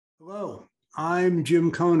Hello, I'm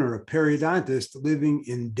Jim Kohner, a periodontist living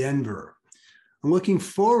in Denver. I'm looking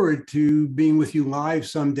forward to being with you live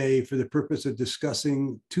someday for the purpose of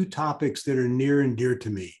discussing two topics that are near and dear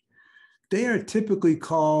to me. They are typically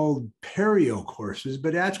called perio courses,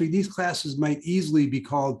 but actually these classes might easily be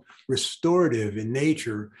called restorative in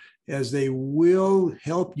nature, as they will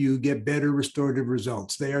help you get better restorative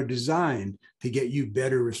results. They are designed to get you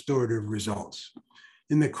better restorative results.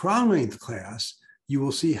 In the crown length class, you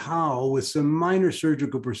will see how, with some minor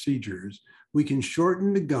surgical procedures, we can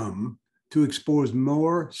shorten the gum to expose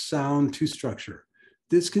more sound tooth structure.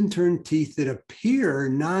 This can turn teeth that appear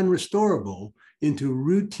non-restorable into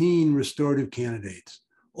routine restorative candidates,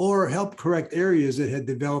 or help correct areas that had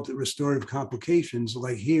developed restorative complications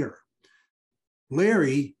like here.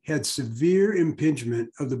 Larry had severe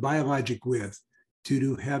impingement of the biologic width due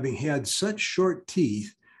to having had such short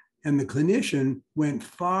teeth, and the clinician went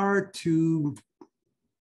far too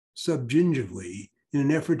subgingivally in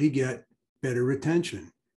an effort to get better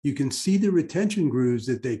retention. You can see the retention grooves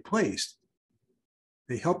that they placed.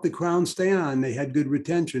 They helped the crown stay on, they had good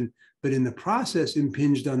retention, but in the process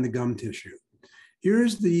impinged on the gum tissue.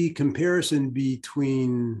 Here's the comparison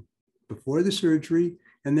between before the surgery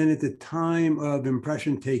and then at the time of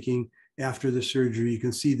impression taking after the surgery. You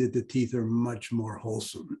can see that the teeth are much more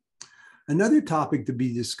wholesome. Another topic to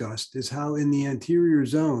be discussed is how in the anterior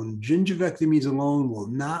zone, gingivectomies alone will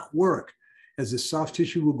not work, as the soft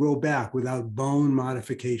tissue will grow back without bone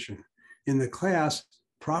modification. In the class,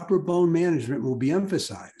 proper bone management will be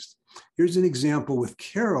emphasized. Here's an example with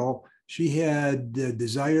Carol. She had the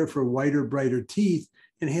desire for whiter, brighter teeth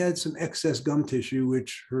and had some excess gum tissue,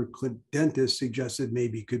 which her dentist suggested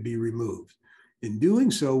maybe could be removed. In doing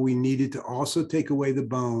so, we needed to also take away the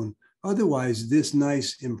bone. Otherwise, this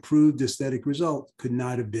nice improved aesthetic result could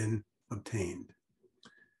not have been obtained.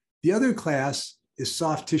 The other class is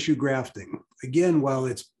soft tissue grafting. Again, while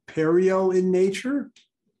it's perio in nature,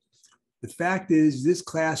 the fact is this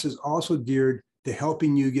class is also geared to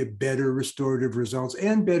helping you get better restorative results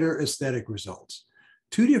and better aesthetic results.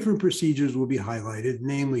 Two different procedures will be highlighted,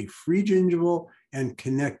 namely free gingival and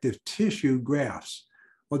connective tissue grafts.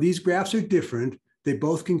 While these grafts are different, they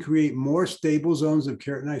both can create more stable zones of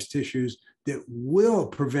keratinized tissues that will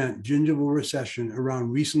prevent gingival recession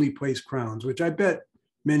around recently placed crowns, which I bet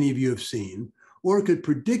many of you have seen, or could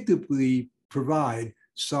predictably provide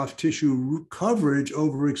soft tissue root coverage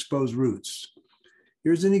over exposed roots.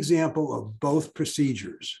 Here's an example of both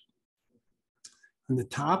procedures. On the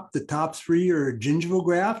top three are a gingival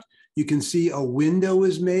graft. You can see a window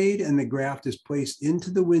is made and the graft is placed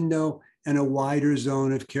into the window and a wider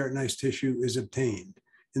zone of keratinized tissue is obtained.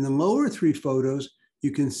 In the lower three photos,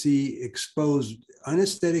 you can see exposed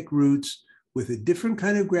unesthetic roots with a different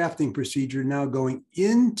kind of grafting procedure now going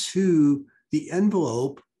into the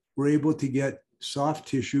envelope. We're able to get soft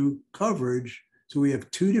tissue coverage. So we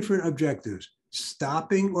have two different objectives: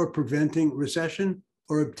 stopping or preventing recession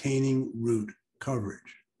or obtaining root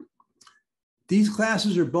coverage. These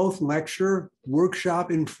classes are both lecture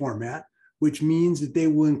workshop in format, which means that they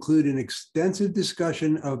will include an extensive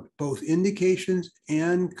discussion of both indications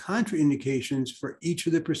and contraindications for each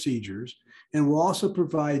of the procedures, and will also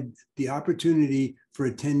provide the opportunity for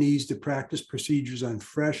attendees to practice procedures on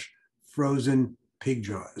fresh, frozen pig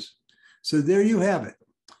jaws. So there you have it,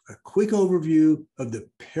 a quick overview of the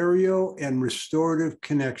perio and restorative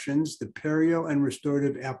connections, the perio and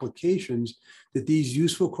restorative applications that these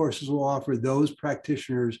useful courses will offer those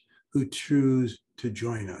practitioners who choose to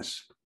join us.